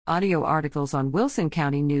Audio articles on Wilson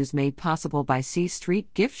County News made possible by C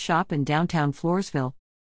Street Gift Shop in downtown Floresville.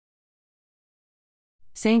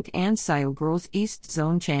 St. Anne SIO Girls East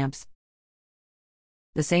Zone Champs.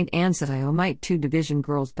 The St. Anne SIO Mite 2 Division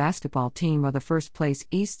girls basketball team are the first-place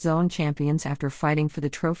East Zone champions after fighting for the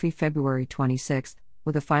trophy February 26,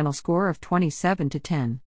 with a final score of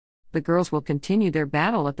 27-10. The girls will continue their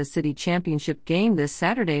battle at the city championship game this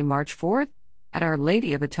Saturday, March 4, at Our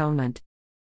Lady of Atonement.